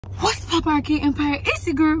What's up, Arcade Empire? It's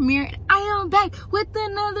your girl Mir, and I am back with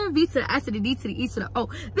another V to the I to the D to the E to the O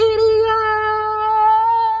video.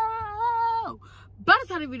 By the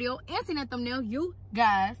title of the video and seeing that thumbnail, you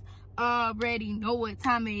guys already know what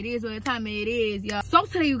time it is, y'all. So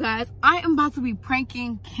today, you guys, I am about to be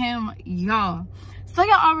pranking Kim, y'all. So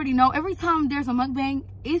y'all already know, every time there's a mukbang,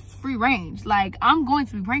 it's free range. Like, I'm going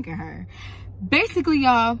to be pranking her. Basically,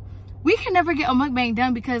 y'all, we can never get a mukbang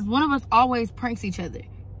done because one of us always pranks each other.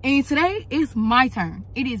 And today is my turn.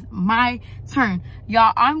 It is my turn.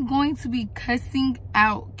 Y'all, I'm going to be cussing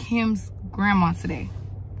out Kim's grandma today.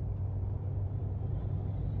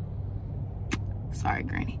 Sorry,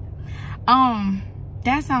 Granny.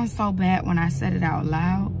 That sounds so bad when I said it out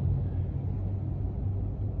loud.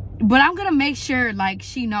 But I'm gonna make sure, like,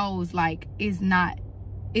 she knows, like, it's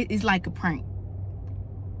like a prank.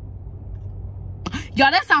 Y'all,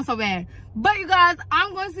 that sounds so bad. But you guys,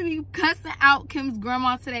 I'm going to be cussing out Kim's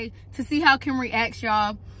grandma today to see how Kim reacts,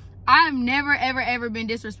 y'all. I have never, ever been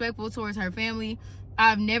disrespectful towards her family.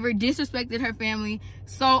 I've never disrespected her family.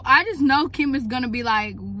 So I just know Kim is going to be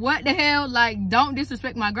like, what the hell? Like, don't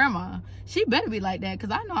disrespect my grandma. She better be like that,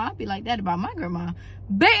 because I know I'll be like that about my grandma.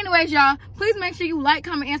 But anyways, y'all, please make sure you like,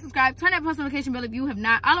 comment, and subscribe. Turn that post notification bell if you have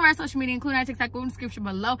not. All of our social media, including our TikTok, in the description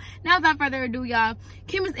below. Now, without further ado, y'all,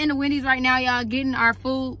 Kim is in the Wendy's right now, y'all, getting our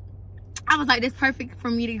food. I was like, this perfect for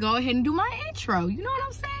me to go ahead and do my intro. You know what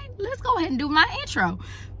I'm saying? Let's go ahead and do my intro.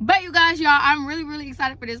 But you guys, y'all, I'm really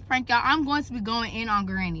excited for this prank, y'all. I'm going to be going in on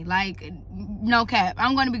Granny. Like, no cap.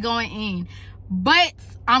 I'm going to be going in. But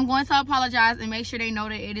I'm going to apologize and make sure they know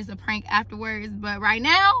that it is a prank afterwards. But right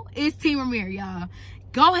now, it's Team Ramir, y'all.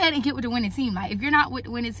 Go ahead and get with the winning team. Like, if you're not with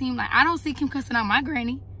the winning team, like, I don't see Kim cussing out my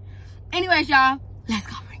granny. Anyways, y'all, let's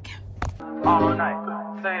go prank Kim. All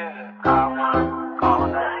night, say it, I want all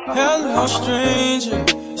night. Hello, stranger.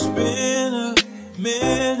 It's been a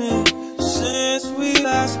minute since we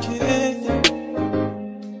last kicked.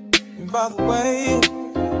 And by the way,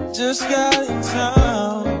 just got in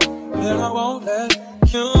town, and I won't let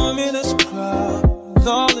cumulus clouds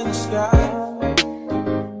all in the sky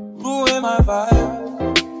ruin my vibe.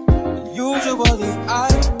 Usually I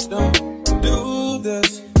don't do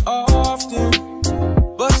this often,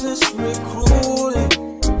 but since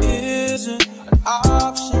recruiting isn't an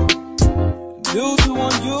option due to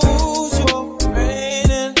unusual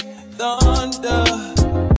rain and thunder.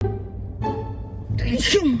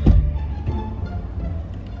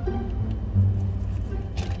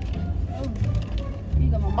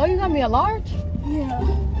 Oh, you got me a large? Yeah.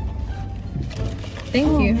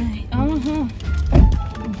 Thank you.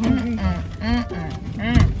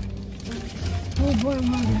 Oh boy, I'm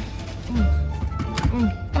hungry.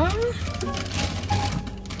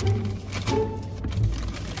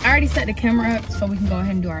 I already set the camera up so we can go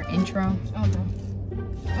ahead and do our intro. Okay.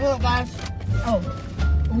 Hello, guys. Oh,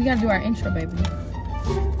 we gotta do our intro, baby.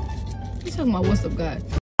 You talking about what's up, guys?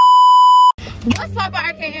 What's up,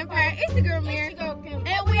 Arcade Empire? It's the girl Mir,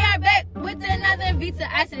 and we are back with another V to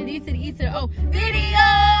the I to the D to the E to the O video.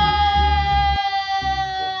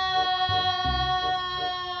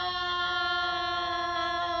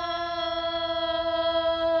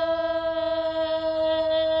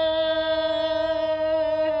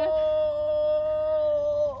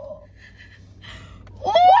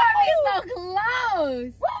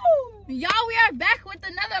 Y'all, we are back with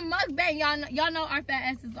another mukbang. Y'all know our fat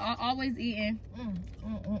asses are always eating.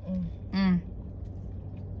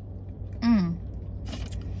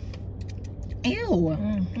 Ew.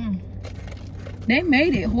 They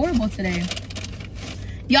made it horrible today.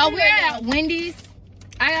 Y'all, we're at Wendy's.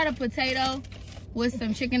 I got a potato with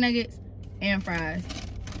some chicken nuggets and fries.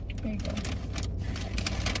 There you go.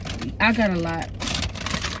 I got a lot.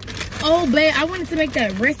 Oh, babe, I wanted to make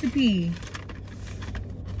that recipe.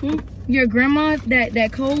 Your grandma,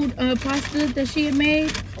 that cold pasta that she had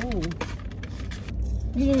made. Oh.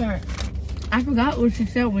 Yeah. I forgot what she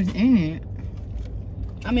said was in it.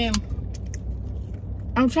 I mean,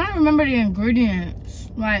 I'm trying to remember the ingredients.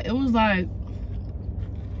 Like, it was like,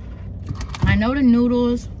 I know the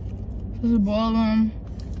noodles. Just boil them.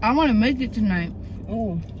 I want to make it tonight.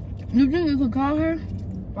 oh. You think you could call her?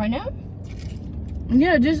 Right now?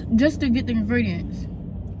 Yeah, just to get the ingredients.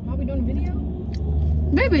 Are we doing a video?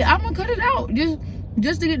 Baby, I'm gonna cut it out.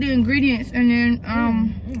 Just to get the ingredients, and then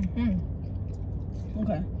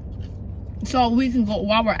Okay. so we can go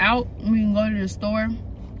while we're out. We can go to the store.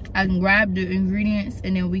 I can grab the ingredients,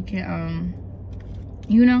 and then we can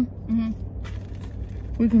you know,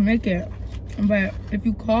 we can make it. But if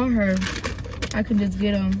you call her, I can just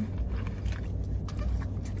get them.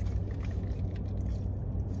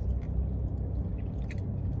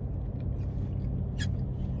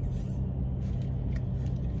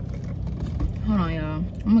 Hold on, y'all.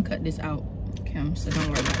 I'm gonna cut this out, Kim, so don't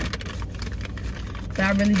worry about it. So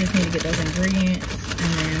I really just need to get those ingredients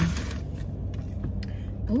and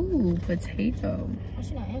then, ooh, potato. Why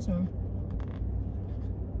should I answer her?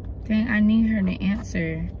 Dang, I need her to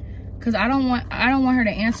answer. Cause I don't want her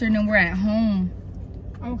to answer and then we're at home.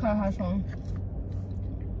 I'm gonna call her phone.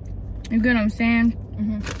 You get what I'm saying?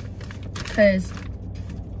 Cause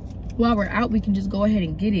while we're out, we can just go ahead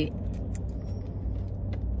and get it.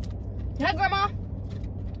 Hi, Grandma.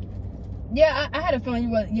 Yeah, I had a feeling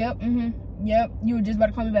you were. Yep. Yep. You were just about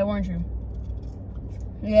to call me back, weren't you?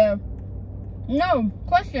 Yeah. No.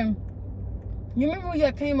 Question. You remember when you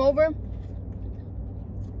had came over?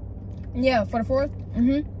 Yeah, for the 4th.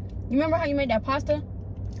 You remember how you made that pasta?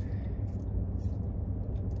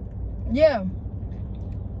 Yeah.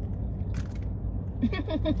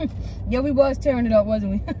 Yeah, we was tearing it up,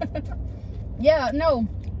 wasn't we? Yeah, no,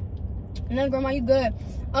 Grandma, you good.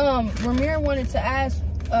 Ramir wanted to ask,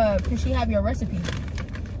 can she have your recipe?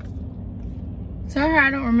 Tell her I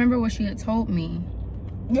don't remember what she had told me.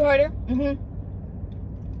 You heard her?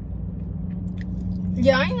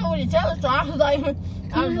 Yeah, I didn't know what to tell her, so I was like,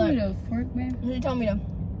 Can you hand me the fork, babe? She told me to.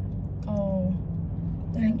 Oh,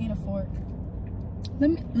 I didn't get a fork.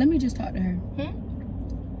 Let me just talk to her.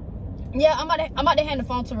 Yeah, I'm about to hand the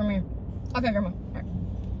phone to Ramir. Okay, Grandma. All right,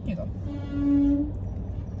 here you go.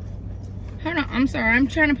 Hold on, I'm sorry. I'm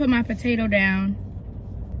trying to put my potato down.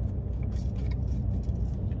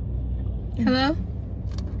 Hello?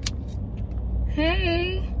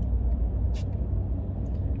 Hey.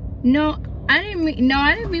 No, I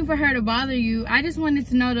didn't mean for her to bother you. I just wanted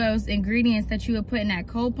to know those ingredients that you would put in that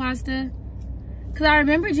cold pasta. Cause I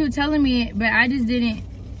remembered you telling me it, but I just didn't.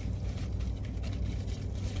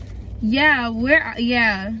 Yeah,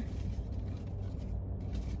 yeah.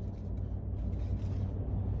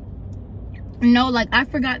 No, like I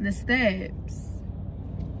forgot the steps.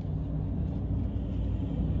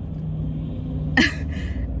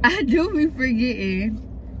 I do be forgetting.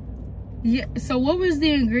 Yeah, so what was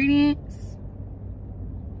the ingredients?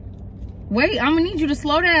 Wait, I'm gonna need you to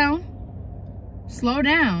slow down. Slow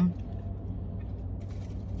down.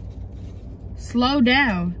 Slow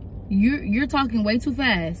down. You're talking way too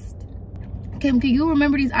fast. Kim, can you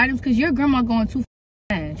remember these items? Because your grandma going too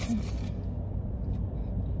fast.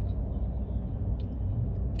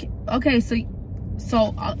 Okay,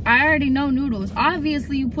 so I already know noodles.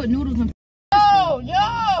 Obviously, you put noodles in.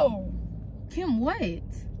 Yo! Kim, what?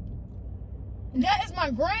 That is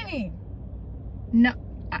my granny. No,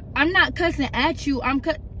 I'm not cussing at you. I'm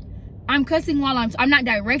cussing while I'm not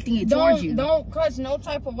directing it towards you. Don't cuss no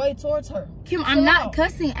type of way towards her. Kim, I'm not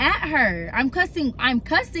cussing at her. I'm cussing,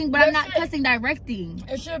 but I'm not cussing directing.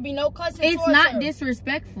 It should be no cussing It's towards not her.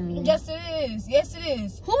 disrespectful. Yes, it is. Yes, it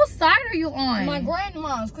is. Whose side are you on? My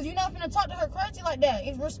grandma's, because you're not going to talk to her crazy like that.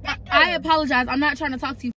 It's respect her. I apologize. I'm not trying to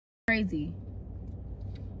talk to you crazy.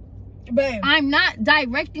 Babe. I'm not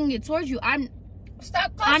directing it towards you.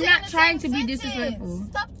 Stop cussing. I'm not in the trying same to be sentence. disrespectful.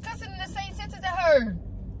 Stop cussing in the same sentence at her.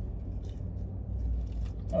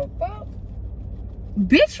 Oh, fuck.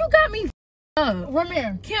 Bitch, you got me up.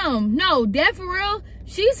 Ramir. Kim, no, that for real?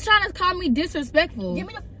 She's trying to call me disrespectful. Give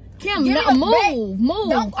me the... Kim, give no, me the move.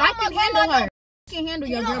 Don't I can handle her. I can handle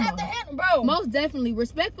you your don't grandma. have to handle, bro. Most definitely.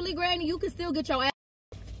 Respectfully, Granny, you can still get your ass.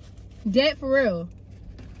 Dead for real.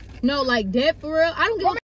 No, like dead for real. I don't give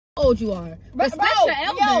a how old you are. Respect your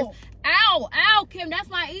elders. Yo. Ow, Kim, that's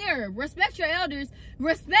my ear. Respect your elders.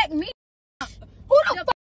 Respect me. Who the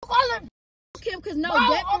fuck calling? Kim, because no, Bro,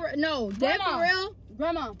 dead for real.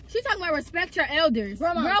 Grandma. She's talking about respect your elders.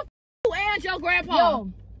 Grandma. Girl, you and your grandpa.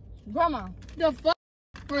 Yo, Grandma. The fuck?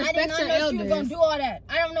 I did not know she was gonna do all that.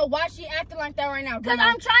 I don't know why she acting like that right now. Because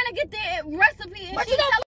I'm trying to get the recipe and but she you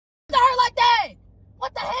don't to her like that.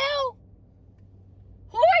 What the hell?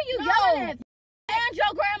 Who are you yelling at? And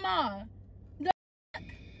your grandma.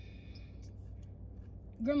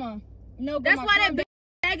 Grandma. No, That's Grandma. why that big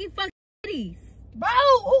baggy fucking titties. Bro,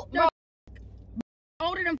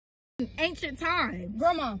 Older than ancient times.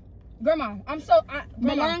 Grandma, I'm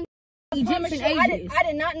Belong Egyptian ages. I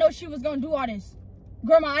did not know she was gonna do all this.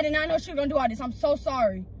 Grandma, I did not know she was gonna do all this. I'm so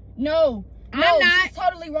sorry. No, I'm not. She's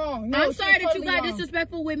totally wrong. No, I'm sorry that totally you got wrong.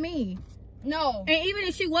 disrespectful with me. No. And even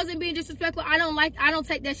if she wasn't being disrespectful, I don't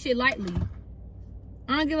take that shit lightly.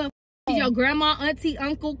 I don't give a f your grandma, auntie,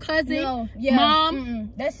 uncle, cousin, No. Yeah.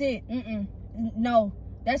 mom. That's it. No.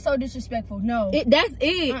 That's so disrespectful. No. That's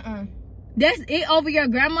it. That's it over your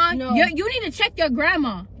grandma? No. You need to check your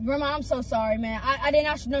grandma. Grandma, I'm so sorry, man. I did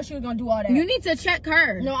not know she was gonna do all that. You need to check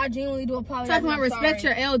her. No, I genuinely do apologize. Talking about I'm respect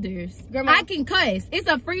sorry. your elders. Grandma. I can cuss. It's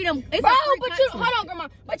a freedom. It's Bro, a free but country. hold on, Grandma.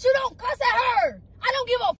 But you don't cuss at her. I don't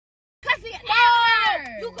give a cussing. No.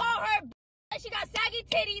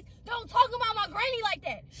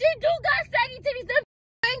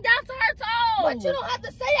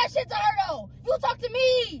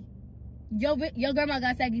 Your grandma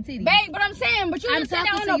got saggy titties. Babe, but I'm saying, but you I'm just sat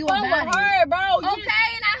talking down to on the you phone about with it. her, bro. Okay,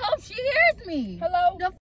 and I hope she hears me. Hello?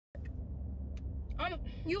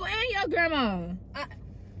 You and your grandma.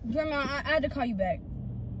 Grandma, I had to call you back.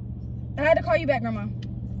 I had to call you back, Grandma.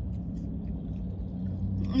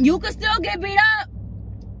 You could still get beat up.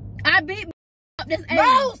 I beat up this ass.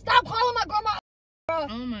 Bro, stop calling my grandma, bro.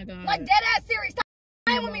 Oh my God. Like, dead ass serious. Stop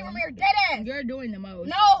playing with me, Ramir. Dead ass. You're doing the most.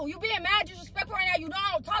 No, you being mad, disrespectful right now. You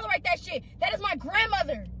don't tolerate that shit. That is my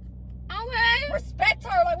grandmother. Okay. Respect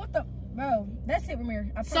her. Like, what the? Bro, that's it,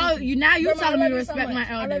 Ramir. I So promise you. you Grandma, telling I me to love you so respect much.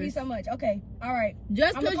 my elders. I love you so much. Okay, all right.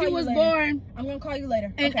 Just I'ma because call you was later. born I'm gonna call you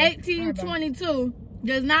later. in Okay. 1822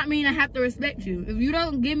 does not mean I have to respect you. If you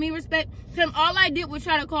don't give me respect, Tim, all I did was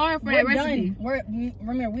try to call her for that recipe.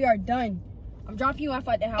 Ramir, we are done. I'm dropping you off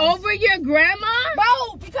at the house. Over your grandma?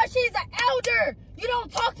 Bro, because she's an elder. You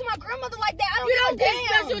don't talk to my grandmother like that. I don't You don't give a get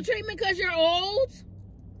damn. special treatment because you're old?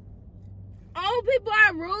 Old people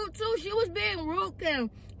are rude too. She was being rude,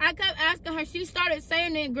 Kim. I kept asking her. She started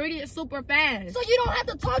saying the ingredients super fast. So you don't have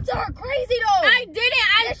to talk to her crazy though. I didn't.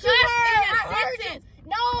 I Yes, cussed you were. in I a heard sentence. you.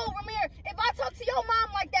 No, Ramir, if I talk to your mom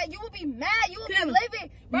like that, you would be mad. You would Kim, be living.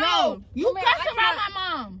 Bro, No, you Ramir, cuss I around cannot- my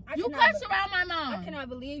mom. I You cannot cuss be- around my mom. I cannot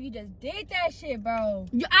believe you just did that shit, bro.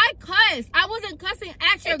 I cussed. I wasn't cussing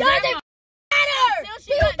at your It doesn't grandma. matter. Until she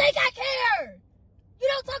Do you got- think I care? You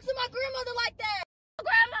don't talk to my grandmother like that.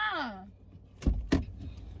 Grandma.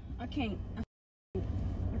 I can't.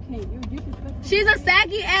 You're disrespectful. She's a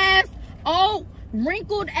saggy ass, old,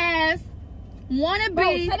 wrinkled ass, wannabe.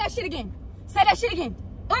 Bro, say that shit again. Say that shit again.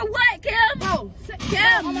 Or what, Kim? Bro,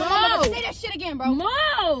 Kim, Mo. say that shit again, bro.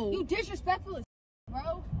 Mo. You disrespectful as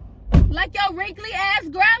bro. Like your wrinkly ass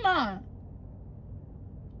grandma.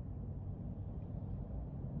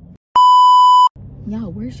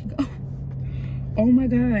 Y'all, where'd she go? Oh my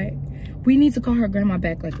God. We need to call her grandma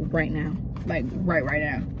back like right now. Like right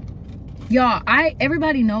now. Y'all,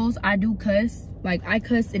 everybody knows I do cuss. Like I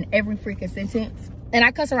cuss in every freaking sentence. And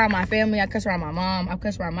I cuss around my family. I cuss around my mom. I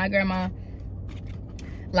cuss around my grandma.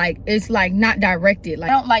 Like it's like not directed.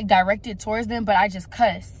 Like I don't like direct it towards them, but I just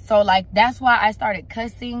cuss. So like that's why I started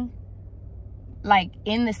cussing like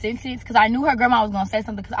in the sentence, because I knew her grandma was gonna say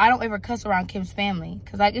something, because I don't ever cuss around Kim's family,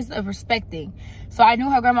 because like it's a respect thing. So I knew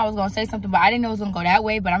her grandma was gonna say something, but I didn't know it was gonna go that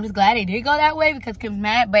way. But I'm just glad it did go that way because Kim's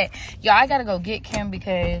mad. But y'all, I gotta go get Kim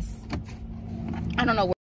because I don't know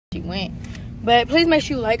where she went. But please make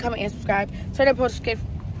sure you like, comment, and subscribe. Turn that post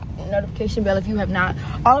notification bell if you have not.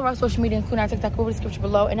 All of our social media, including our TikTok, over the description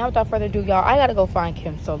below. And now without further ado, y'all, I gotta go find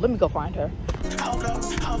Kim. So let me go find her.